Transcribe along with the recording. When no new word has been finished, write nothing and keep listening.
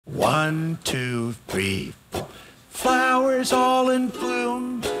1, 2, 3, 4. Flowers all in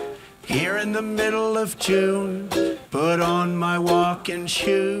bloom here in the middle of June. Put on my walking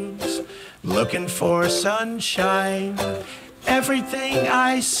shoes, looking for sunshine. Everything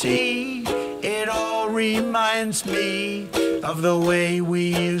I see, it all reminds me of the way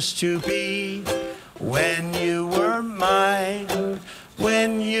we used to be when you were mine,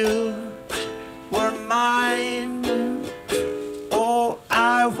 when you were mine. Oh,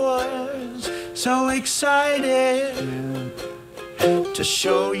 I was so excited to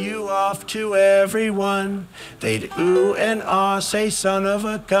show you off to everyone. They'd ooh and ah, say son of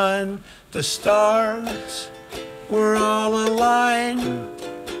a gun. The stars were all aligned.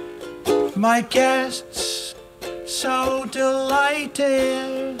 My guests so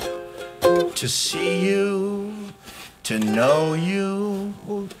delighted to see you, to know you,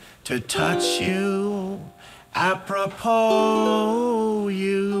 to touch you, apropos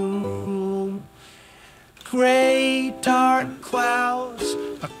you. Gray dark clouds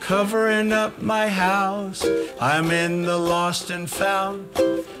are covering up my house. I'm in the lost and found,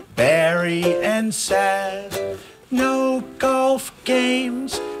 buried and sad. No golf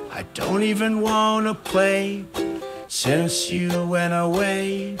games, I don't even wanna play. Since you went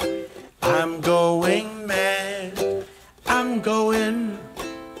away, I'm going mad. I'm going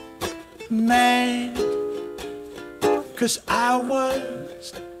mad. 'Cause I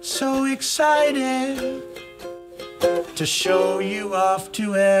was so excited to show you off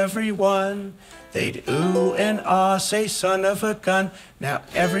to everyone. They'd ooh and ah, say son of a gun. Now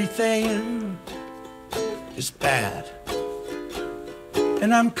everything is bad,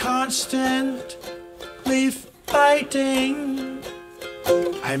 and I'm constantly fighting.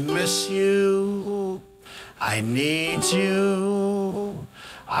 I miss you, I need you,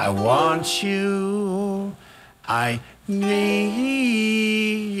 I want you, I need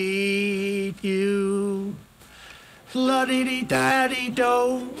you.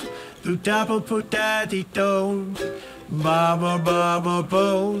 La-dee-dee-da-dee-do, do-da-ba-poo-da-dee-do,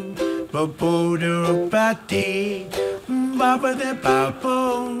 ba-ba-ba-ba-bo, ba-bo-do-ba-dee, ba-ba-da-ba-bo,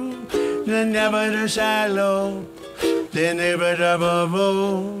 the-never-da-shallow, the-never-da-ba-bo,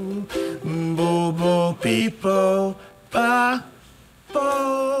 bo-bo-people, ba.